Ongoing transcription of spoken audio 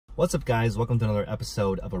What's up, guys? Welcome to another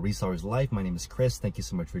episode of A Reseller's Life. My name is Chris. Thank you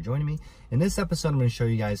so much for joining me. In this episode, I'm going to show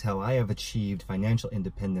you guys how I have achieved financial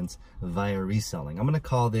independence via reselling. I'm going to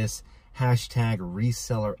call this hashtag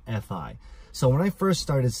ResellerFI. So when I first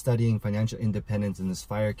started studying financial independence in this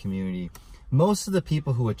FIRE community, most of the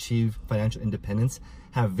people who achieve financial independence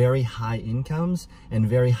have very high incomes and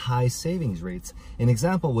very high savings rates. An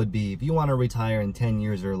example would be if you want to retire in 10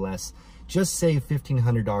 years or less, just save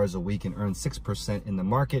 $1,500 a week and earn 6% in the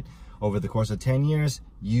market. Over the course of 10 years,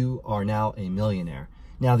 you are now a millionaire.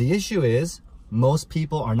 Now, the issue is most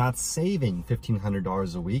people are not saving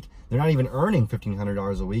 $1,500 a week. They're not even earning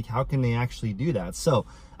 $1,500 a week. How can they actually do that? So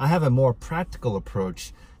I have a more practical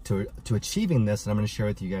approach to achieving this, and I'm going to share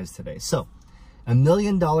with you guys today. So $1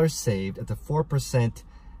 million saved at the 4%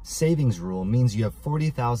 savings rule means you have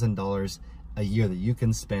 $40,000 a year that you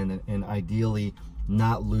can spend and ideally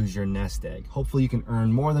not lose your nest egg. Hopefully you can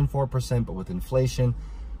earn more than 4%, but with inflation,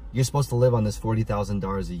 you're supposed to live on this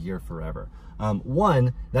 $40,000 a year forever.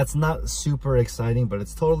 One, that's not super exciting, but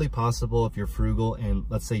it's totally possible if you're frugal and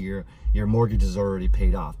let's say your mortgage is already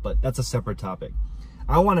paid off, but that's a separate topic.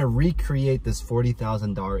 I want to recreate this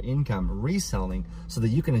 $40,000 income reselling so that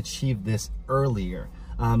you can achieve this earlier.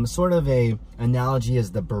 Sort of a analogy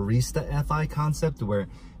is the barista FI concept, where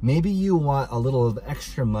maybe you want a little of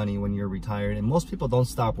extra money when you're retired, and most people don't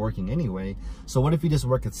stop working anyway. So what if you just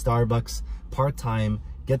work at Starbucks part-time,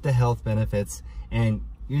 get the health benefits, and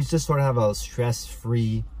you just sort of have a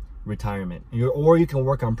stress-free retirement? Or you can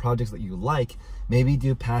work on projects that you like, maybe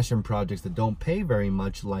do passion projects that don't pay very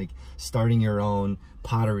much, like starting your own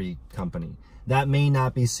pottery company. That may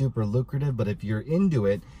not be super lucrative, but if you're into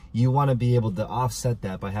it, you want to be able to offset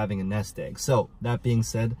that by having a nest egg. So that being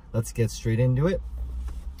said, let's get straight into it.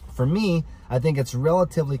 For me, I think it's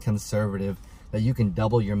relatively conservative that you can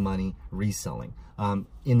double your money reselling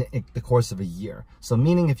in the course of a year. So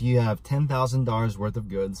meaning if you have $10,000 worth of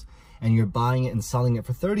goods and you're buying it and selling it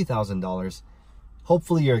for $30,000,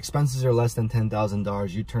 hopefully your expenses are less than $10,000.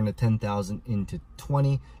 You turn the $10,000 into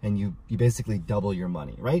 $20,000 and you basically double your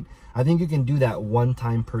money, right? I think you can do that one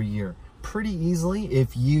time per year pretty easily.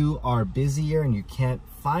 If you are busier and you can't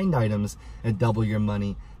find items at double your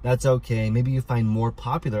money, that's okay. Maybe you find more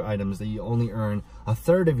popular items that you only earn a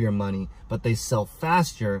third of your money, but they sell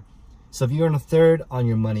faster. So if you earn a third on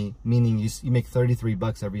your money, meaning you make 33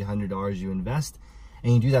 bucks every $100 you invest,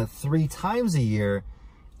 and you do that 3 times a year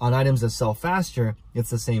on items that sell faster, it's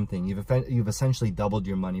the same thing. You've essentially doubled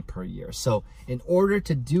your money per year. So in order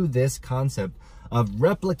to do this concept of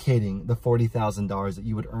replicating the $40,000 that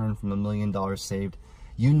you would earn from $1 million saved,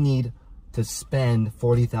 you need to spend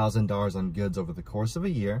 $40,000 on goods over the course of a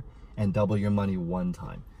year and double your money one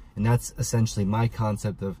time. And that's essentially my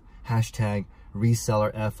concept of hashtag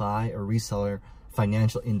ResellerFI, or reseller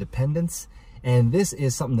financial independence. And this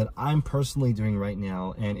is something that I'm personally doing right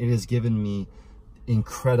now, and it has given me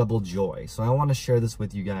incredible joy. So I want to share this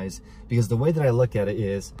with you guys because the way that I look at it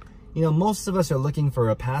is, you know, most of us are looking for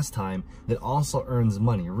a pastime that also earns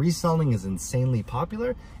money. Reselling is insanely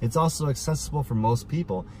popular. It's also accessible for most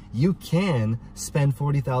people. You can spend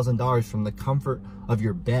 $40,000 from the comfort of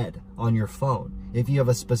your bed on your phone if you have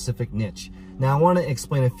a specific niche. Now, I want to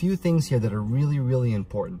explain a few things here that are really, really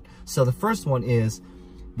important. So the first one is,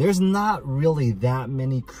 there's not really that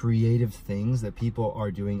many creative things that people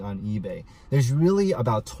are doing on eBay. There's really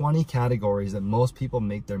about 20 categories that most people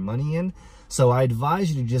make their money in. So I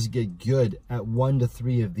advise you to just get good at 1 to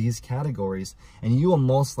 3 of these categories, and you will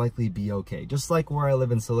most likely be okay. Just like where I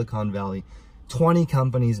live in Silicon Valley, 20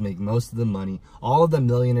 companies make most of the money. All of the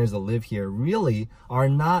millionaires that live here really are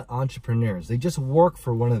not entrepreneurs. They just work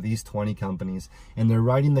for one of these 20 companies, and they're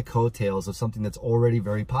riding the coattails of something that's already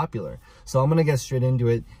very popular. So I'm going to get straight into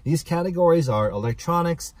it. These categories are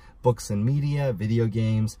electronics, books and media, video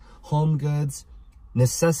games, home goods,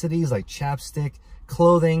 necessities like chapstick,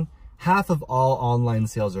 clothing. Half of all online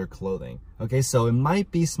sales are clothing. Okay, so it might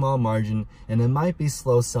be small margin and it might be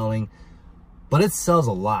slow selling, but it sells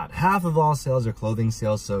a lot. Half of all sales are clothing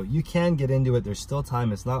sales, so you can get into it. There's still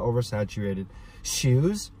time. It's not oversaturated.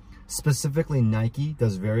 Shoes, specifically Nike,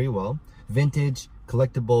 does very well. Vintage,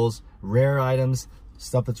 collectibles, rare items,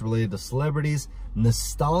 stuff that's related to celebrities.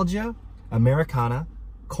 Nostalgia, Americana,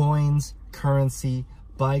 coins, currency,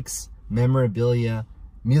 bikes, memorabilia,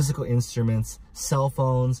 musical instruments, cell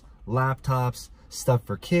phones, laptops, stuff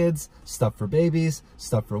for kids, stuff for babies,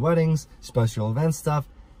 stuff for weddings, special event stuff.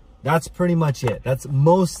 That's pretty much it. That's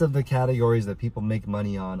most of the categories that people make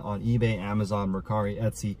money on eBay, Amazon, Mercari,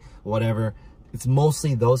 Etsy, whatever. It's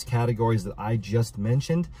mostly those categories that I just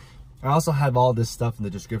mentioned. I also have all this stuff in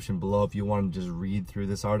the description below if you want to just read through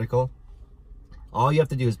this article. All you have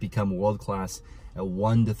to do is become world-class at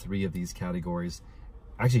 1 to 3 of these categories,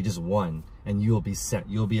 actually just one, and you will be set.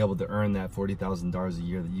 You'll be able to earn that $40,000 a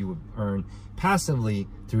year that you would earn passively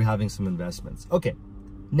through having some investments. Okay,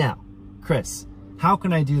 now, Chris, how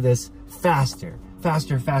can I do this faster?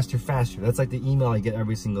 Faster, faster, faster. That's like the email I get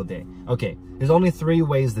every single day. Okay, there's only 3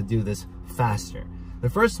 ways to do this faster. The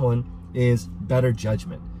first one is better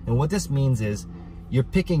judgment. And what this means is you're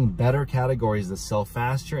picking better categories that sell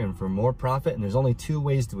faster and for more profit, and there's only 2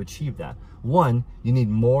 ways to achieve that. One, you need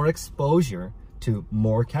more exposure to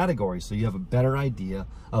more categories, so you have a better idea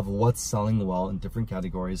of what's selling well in different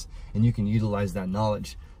categories, and you can utilize that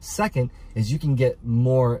knowledge. Second is you can get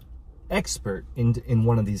more expert in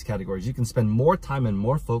one of these categories. You can spend more time and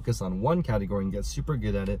more focus on one category and get super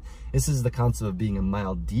good at it. This is the concept of being a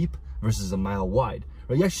mile deep versus a mile wide.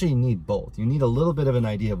 But you actually need both. You need a little bit of an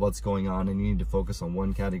idea of what's going on, and you need to focus on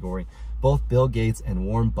one category. Both Bill Gates and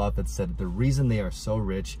Warren Buffett said the reason they are so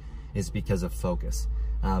rich is because of focus.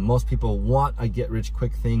 Most people want a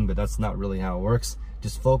get-rich-quick thing, but that's not really how it works.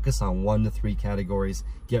 Just focus on 1 to 3 categories,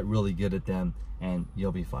 get really good at them, and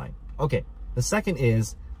you'll be fine. Okay, the second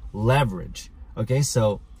is leverage. Okay,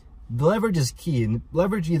 so leverage is key, and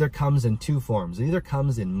leverage either comes in 2 forms. It either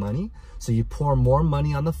comes in money, so you pour more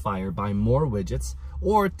money on the fire, buy more widgets,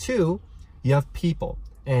 or 2, you have people,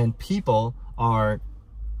 and people are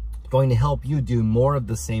going to help you do more of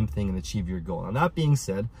the same thing and achieve your goal. Now, that being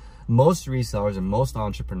said, most resellers and most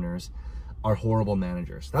entrepreneurs are horrible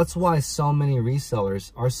managers. That's why so many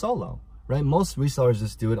resellers are solo, right? Most resellers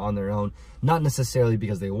just do it on their own, not necessarily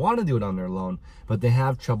because they want to do it on their own, but they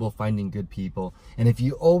have trouble finding good people. And if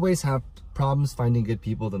you always have problems finding good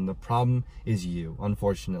people, then the problem is you,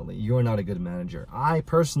 unfortunately. You are not a good manager. I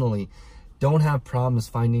personally don't have problems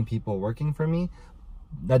finding people working for me.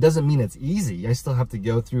 That doesn't mean it's easy. I still have to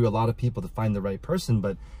go through a lot of people to find the right person,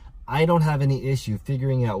 but I don't have any issue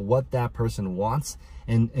figuring out what that person wants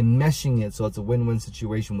and meshing it so it's a win-win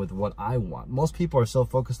situation with what I want. Most people are so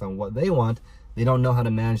focused on what they want, they don't know how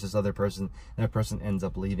to manage this other person. That person ends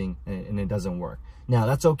up leaving and it doesn't work. Now,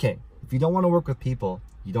 that's okay. If you don't want to work with people,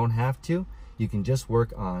 you don't have to. You can just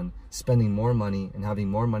work on spending more money and having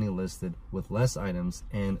more money listed with less items.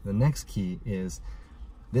 And the next key is,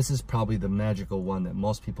 this is probably the magical one that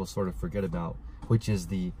most people sort of forget about, which is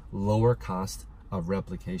the lower cost of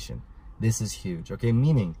replication. This is huge, okay?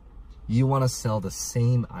 Meaning you want to sell the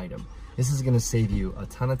same item. This is going to save you a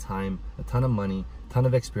ton of time, a ton of money, a ton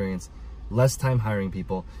of experience, less time hiring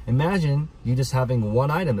people. Imagine you just having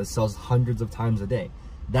one item that sells hundreds of times a day.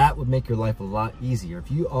 That would make your life a lot easier.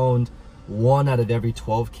 If you owned 1 out of every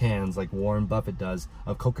 12 cans like Warren Buffett does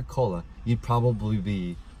of Coca-Cola, you'd probably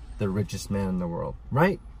be the richest man in the world,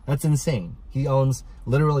 right? That's insane. He owns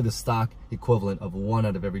literally the stock equivalent of 1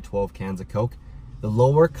 out of every 12 cans of Coke. The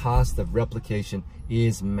lower cost of replication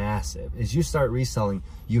is massive. As you start reselling,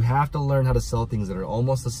 you have to learn how to sell things that are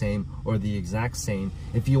almost the same or the exact same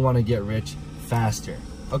if you want to get rich faster.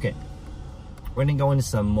 Okay, we're going to go into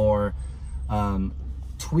some more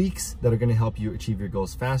tweaks that are going to help you achieve your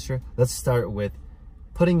goals faster. Let's start with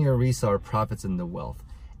putting your reseller profits into wealth.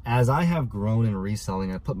 As I have grown in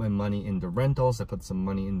reselling, I put my money into rentals, I put some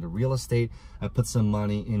money into real estate, I put some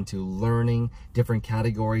money into learning different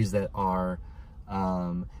categories that are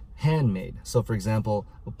handmade. So for example,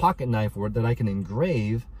 a pocket knife that I can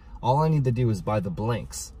engrave, all I need to do is buy the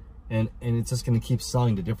blanks, and it's just going to keep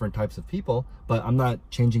selling to different types of people, but I'm not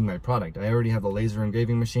changing my product. I already have a laser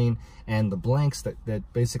engraving machine and the blanks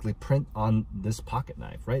that basically print on this pocket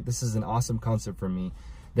knife, right? This is an awesome concept for me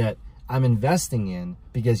that I'm investing in,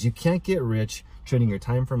 because you can't get rich trading your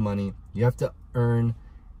time for money. You have to earn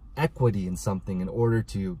equity in something in order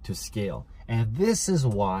to scale. And this is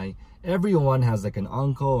why everyone has like an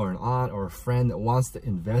uncle or an aunt or a friend that wants to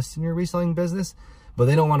invest in your reselling business, but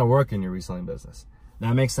they don't want to work in your reselling business.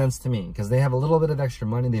 That makes sense to me, because they have a little bit of extra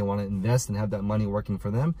money. They want to invest and have that money working for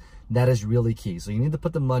them. That is really key. So you need to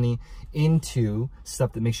put the money into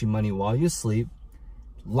stuff that makes you money while you sleep,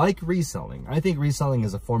 like reselling. I think reselling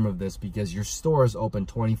is a form of this, because your store is open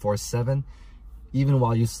 24/7. Even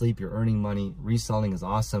while you sleep, you're earning money. Reselling is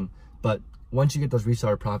awesome. But once you get those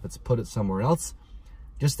reseller profits, put it somewhere else.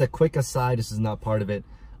 Just a quick aside, this is not part of it.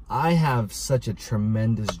 I have such a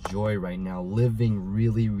tremendous joy right now living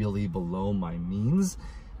really, really below my means.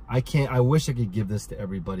 I wish I could give this to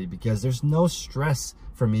everybody, because there's no stress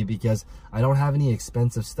for me, because I don't have any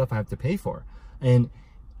expensive stuff I have to pay for. And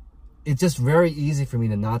it's just very easy for me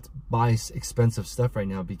to not buy expensive stuff right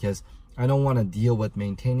now, because I don't want to deal with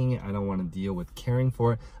maintaining it. I don't want to deal with caring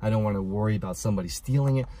for it. I don't want to worry about somebody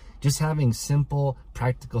stealing it. Just having simple,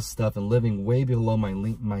 practical stuff and living way below my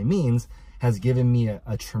means has given me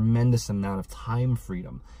a tremendous amount of time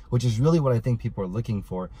freedom, which is really what I think people are looking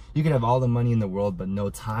for. You can have all the money in the world, but no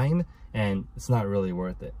time, and it's not really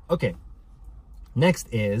worth it. Okay, next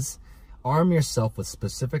is arm yourself with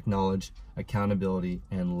specific knowledge, accountability,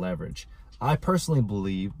 and leverage. I personally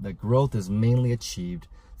believe that growth is mainly achieved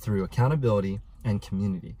through accountability and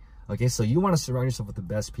community. Okay, so you want to surround yourself with the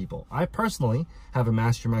best people. I personally have a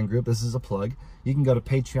mastermind group. This is a plug. You can go to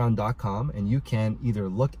patreon.com and you can either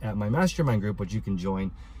look at my mastermind group, which you can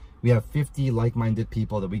join. We have 50 like-minded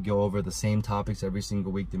people that we go over the same topics every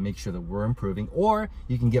single week to make sure that we're improving, or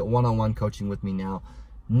you can get one-on-one coaching with me now.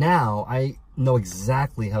 Now I know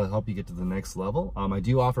exactly how to help you get to the next level. I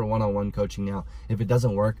do offer one-on-one coaching now. If it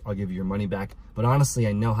doesn't work, I'll give you your money back. But honestly,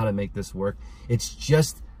 I know how to make this work. It's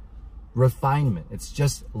just refinement. It's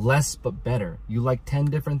just less but better. You like 10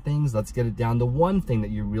 different things, let's get it down to one thing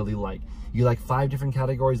that you really like. You like 5 different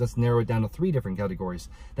categories, let's narrow it down to 3 different categories.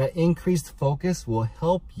 That increased focus will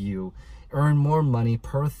help you earn more money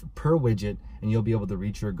per widget, and you'll be able to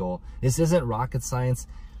reach your goal. This isn't rocket science.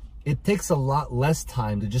 It takes a lot less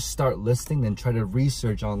time to just start listing than try to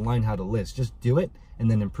research online how to list. Just do it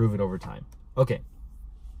and then improve it over time. Okay,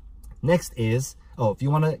 next is, if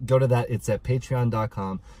you want to go to that, it's at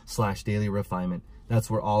patreon.com/dailyrefinement.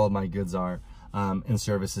 That's where all of my goods are and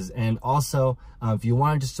services. And also, if you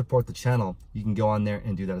want to just support the channel, you can go on there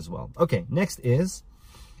and do that as well. Okay, next is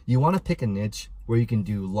you want to pick a niche where you can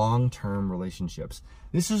do long-term relationships.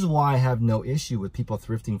 This is why I have no issue with people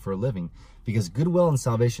thrifting for a living, because Goodwill and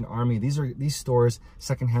Salvation Army, these stores,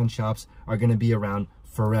 secondhand shops, are going to be around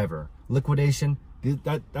forever. Liquidation,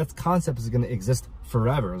 that concept is going to exist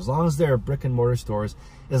forever. As long as there are brick and mortar stores,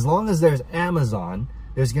 as long as there's Amazon,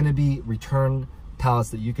 there's going to be return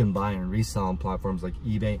pallets that you can buy and resell on platforms like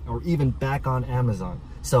eBay or even back on Amazon.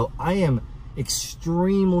 So I am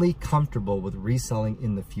extremely comfortable with reselling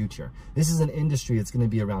in the future. This is an industry that's going to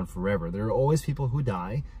be around forever. There are always people who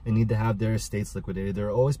die and need to have their estates liquidated. There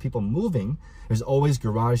are always people moving. There's always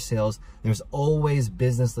garage sales. There's always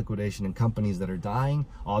business liquidation and companies that are dying.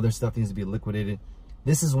 All their stuff needs to be liquidated.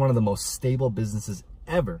 This is one of the most stable businesses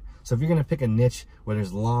ever. So if you're going to pick a niche where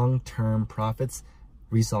there's long-term profits,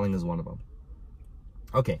 reselling is one of them.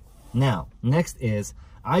 Okay, now, next is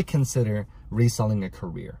I consider reselling a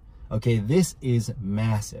career. Okay, this is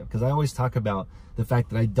massive because I always talk about the fact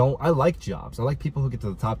that I like jobs. I like people who get to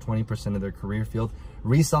the top 20% of their career field.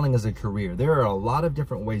 Reselling is a career. There are a lot of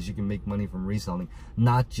different ways you can make money from reselling,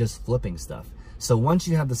 not just flipping stuff. So once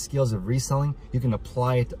you have the skills of reselling, you can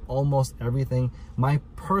apply it to almost everything. My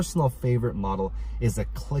personal favorite model is a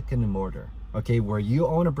click and mortar. Okay, where you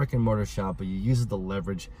own a brick and mortar shop, but you use it to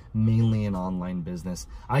leverage mainly an online business.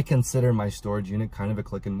 I consider my storage unit kind of a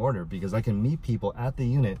click and mortar because I can meet people at the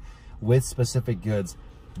unit with specific goods,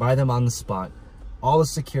 buy them on the spot. All the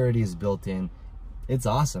security is built in. It's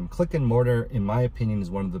awesome. Click and mortar, in my opinion, is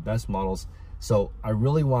one of the best models. So I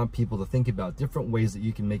really want people to think about different ways that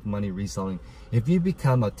you can make money reselling. If you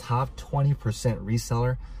become a top 20%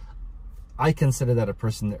 reseller, I consider that a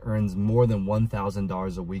person that earns more than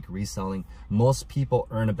 $1,000 a week reselling. Most people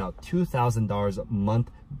earn about $2,000 a month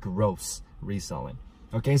gross reselling.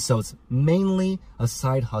 Okay, so it's mainly a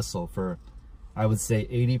side hustle for, I would say,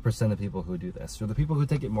 80% of people who do this. For the people who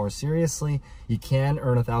take it more seriously, you can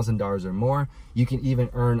earn $1,000 or more. You can even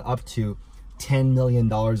earn up to $10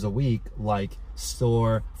 million a week, like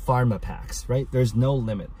store pharma packs, right? There's no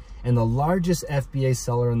limit. And the largest FBA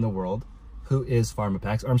seller in the world, who is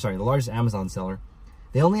PharmaPacks, or I'm sorry, the largest Amazon seller,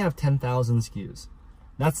 they only have 10,000 SKUs.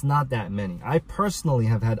 That's not that many. I personally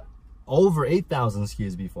have had over 8,000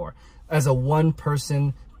 SKUs before as a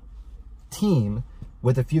one-person team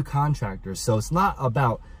with a few contractors. So it's not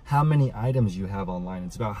about how many items you have online.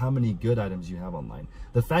 It's about how many good items you have online.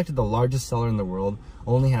 The fact that the largest seller in the world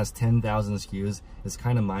only has 10,000 SKUs is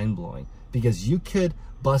kind of mind-blowing, because you could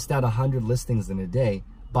bust out 100 listings in a day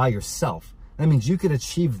by yourself. That means you could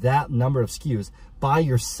achieve that number of SKUs by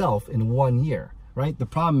yourself in 1 year, right? The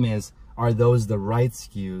problem is, are those the right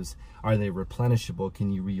SKUs? Are they replenishable?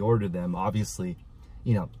 Can you reorder them? Obviously,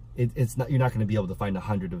 you know, it's not, you're not going to be able to find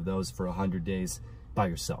 100 of those for 100 days by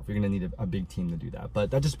yourself. You're going to need a big team to do that.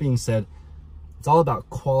 But that just being said, it's all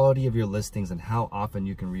about quality of your listings and how often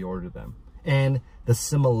you can reorder them, and the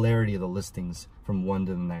similarity of the listings from one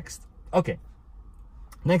to the next. Okay,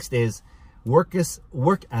 next is work as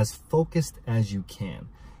focused as you can.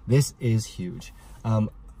 This is huge. The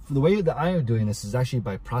way that I am doing this is actually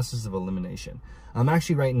by process of elimination. I'm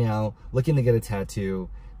actually right now looking to get a tattoo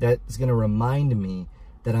that is going to remind me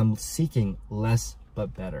that I'm seeking less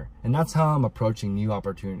but better. And that's how I'm approaching new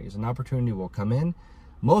opportunities. An opportunity will come in,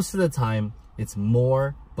 Most of the time, it's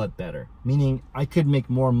more but better. Meaning, I could make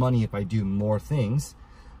more money if I do more things.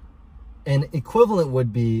 And equivalent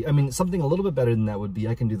would be, I mean, something a little bit better than that would be,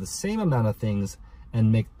 I can do the same amount of things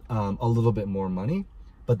and make a little bit more money.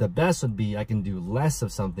 But the best would be I can do less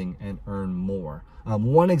of something and earn more.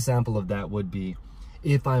 One example of that would be,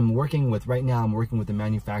 if I'm working with, right now I'm working with a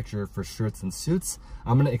manufacturer for shirts and suits.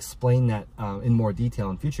 I'm going to explain that in more detail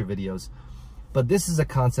in future videos. But this is a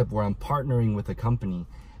concept where I'm partnering with a company.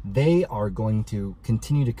 They are going to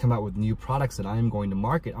continue to come out with new products that I'm going to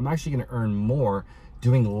market. I'm actually going to earn more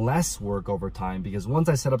doing less work over time, because once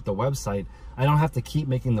I set up the website, I don't have to keep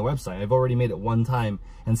making the website. I've already made it one time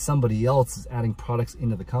and somebody else is adding products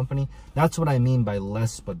into the company. That's what I mean by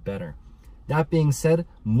less but better. That being said,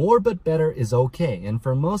 more but better is okay. And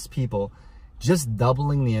for most people, just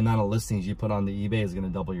doubling the amount of listings you put on the eBay is going to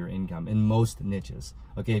double your income in most niches.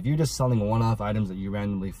 Okay, if you're just selling one-off items that you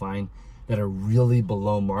randomly find that are really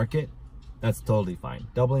below market, that's totally fine.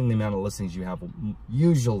 Doubling the amount of listings you have will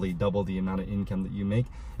usually double the amount of income that you make,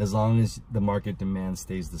 as long as the market demand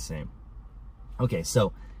stays the same. Okay,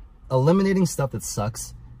 so eliminating stuff that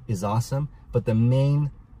sucks is awesome, but the main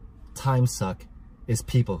time suck is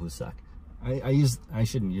people who suck. I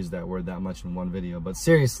shouldn't use that word that much in one video, but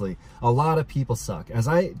seriously, a lot of people suck. As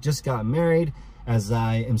I just got married, as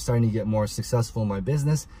I am starting to get more successful in my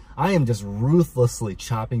business, I am just ruthlessly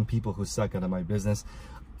chopping people who suck out of my business.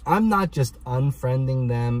 I'm not just unfriending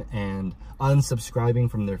them and unsubscribing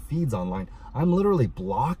from their feeds online. I'm literally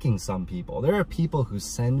blocking some people. There are people who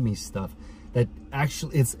send me stuff that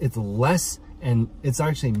actually it's less, and it's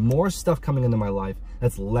actually more stuff coming into my life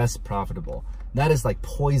that's less profitable. That is like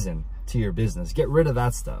poison to your business. Get rid of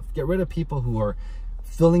that stuff. Get rid of people who are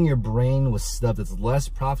filling your brain with stuff that's less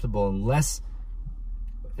profitable and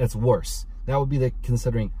that's worse. That would be the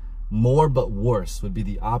considering more but worse would be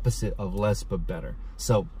the opposite of less but better.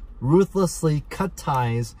 So ruthlessly cut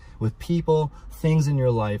ties with people, things in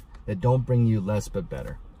your life that don't bring you less but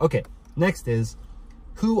better. Okay, next is,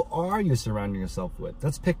 who are you surrounding yourself with?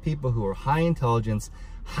 Let's pick people who are high intelligence,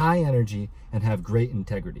 high energy, and have great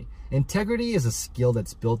integrity. Integrity is a skill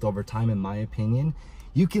that's built over time, in my opinion.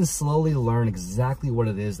 You can slowly learn exactly what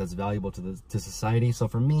it is that's valuable to society. So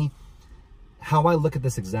for me, how I look at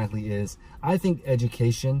this exactly is, I think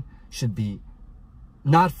education should be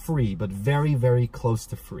not free, but very, very close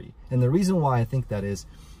to free. And the reason why I think that is,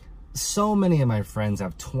 so many of my friends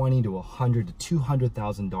have $20,000 to $100,000 to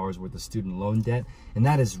 $200,000 worth of student loan debt, and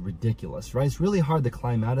that is ridiculous, right? It's really hard to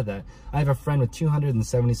climb out of that. I have a friend with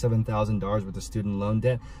 $277,000 worth of student loan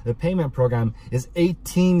debt. The payment program is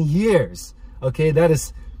 18 years. Okay, that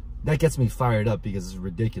gets me fired up because it's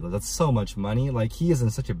ridiculous. That's so much money. Like, he is in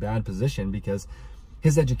such a bad position because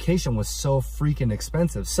his education was so freaking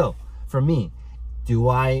expensive. So for me, do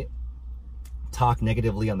I talk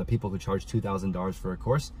negatively on the people who charge $2,000 for a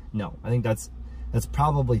course? No, I think that's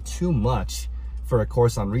probably too much for a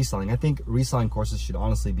course on reselling. I think reselling courses should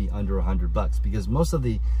honestly be under $100, because most of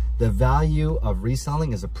the value of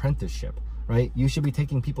reselling is apprenticeship, right? You should be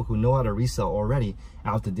taking people who know how to resell already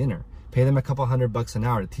out to dinner. Pay them a couple $100 an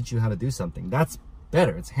hour to teach you how to do something. That's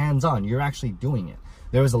better. It's hands-on. You're actually doing it.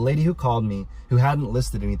 There was a lady who called me who hadn't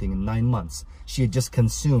listed anything in 9 months. She had just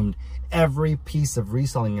consumed every piece of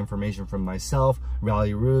reselling information from myself,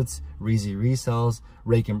 Rally Roots, Reezy Resells,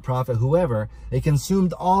 Rake and Profit, whoever. They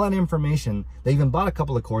consumed all that information. They even bought a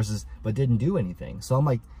couple of courses, but didn't do anything. So I'm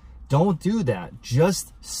like, don't do that.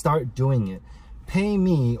 Just start doing it. Pay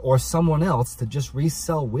me or someone else to just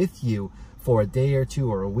resell with you for a day or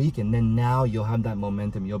two or a week, and then now you'll have that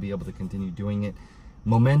momentum. You'll be able to continue doing it.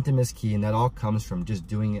 Momentum is key, and that all comes from just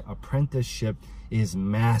doing it. Apprenticeship is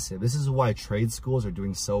massive. This is why trade schools are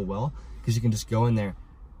doing so well, because you can just go in there,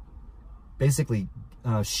 basically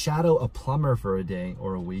shadow a plumber for a day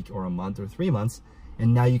or a week or a month or 3 months,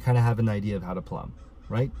 and now you kind of have an idea of how to plumb,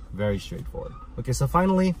 right? Very straightforward. Okay, so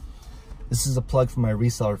finally, this is a plug for my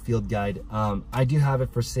reseller field guide. I do have it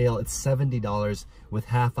for sale. It's $70 with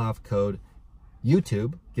half off code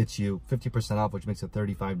YouTube. Gets you 50% off, which makes it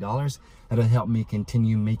 $35. That'll help me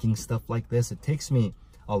continue making stuff like this. It takes me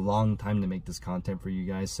a long time to make this content for you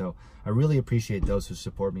guys, so I really appreciate those who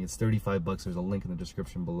support me. It's $35. There's a link in the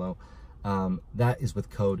description below. That is with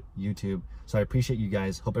code YouTube. So I appreciate you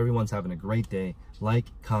guys. Hope everyone's having a great day. Like,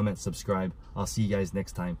 comment, subscribe. I'll see you guys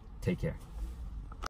next time. Take care.